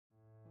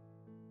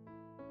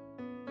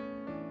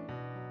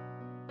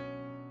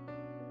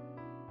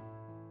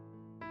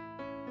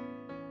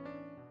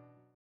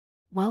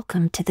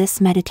Welcome to this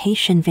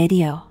meditation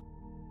video.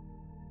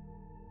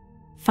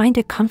 Find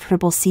a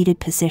comfortable seated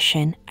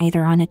position,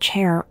 either on a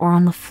chair or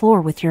on the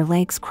floor with your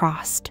legs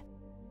crossed.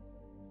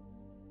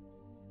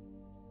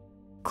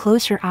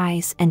 Close your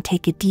eyes and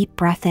take a deep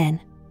breath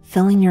in,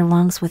 filling your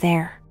lungs with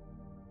air.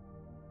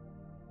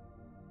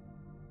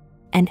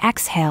 And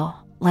exhale,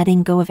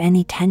 letting go of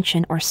any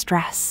tension or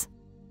stress.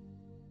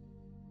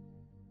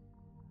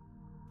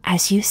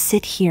 As you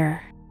sit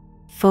here,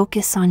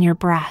 focus on your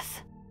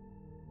breath.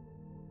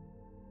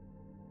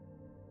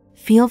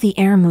 Feel the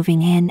air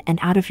moving in and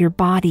out of your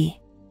body.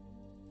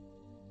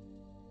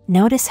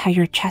 Notice how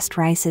your chest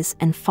rises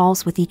and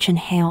falls with each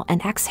inhale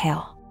and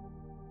exhale.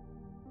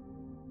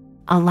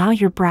 Allow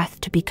your breath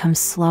to become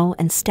slow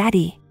and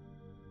steady.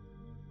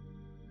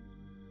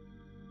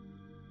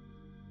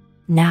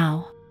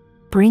 Now,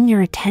 bring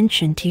your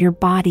attention to your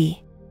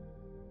body.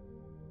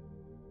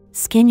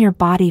 Scan your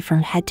body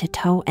from head to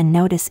toe and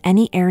notice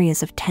any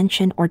areas of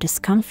tension or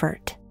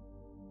discomfort.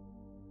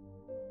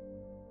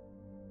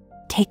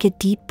 Take a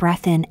deep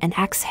breath in and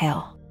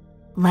exhale,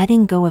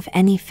 letting go of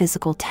any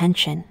physical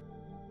tension.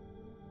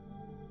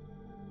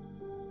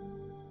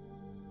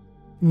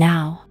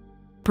 Now,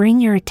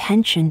 bring your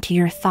attention to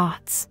your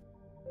thoughts.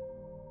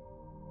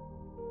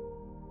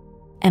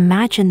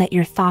 Imagine that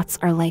your thoughts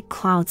are like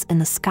clouds in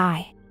the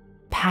sky,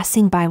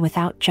 passing by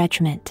without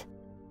judgment.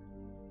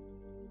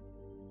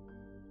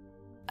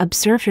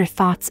 Observe your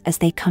thoughts as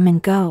they come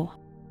and go,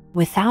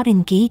 without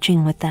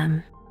engaging with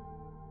them.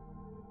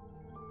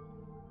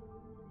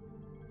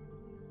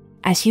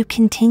 As you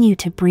continue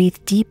to breathe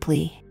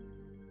deeply,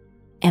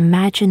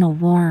 imagine a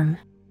warm,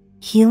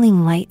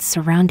 healing light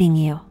surrounding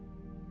you.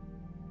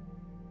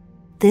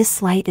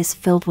 This light is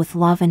filled with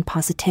love and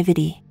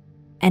positivity,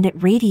 and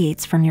it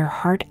radiates from your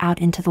heart out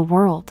into the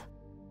world.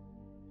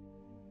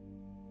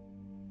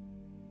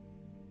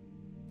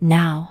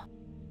 Now,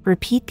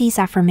 repeat these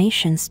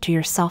affirmations to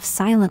yourself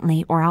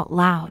silently or out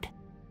loud.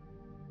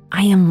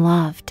 I am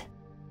loved.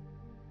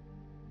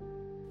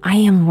 I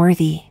am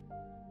worthy.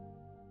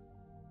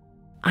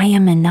 I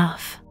am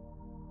enough.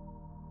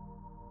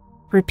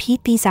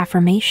 Repeat these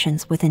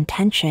affirmations with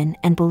intention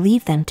and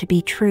believe them to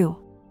be true.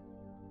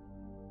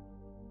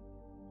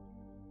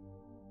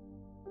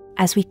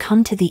 As we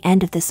come to the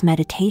end of this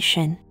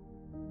meditation,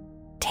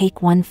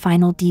 take one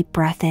final deep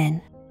breath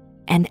in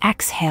and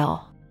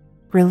exhale,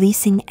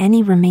 releasing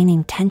any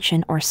remaining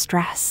tension or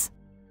stress.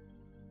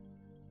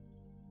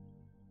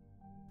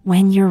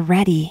 When you're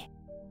ready,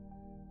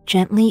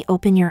 gently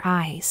open your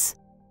eyes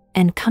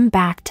and come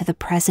back to the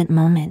present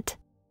moment.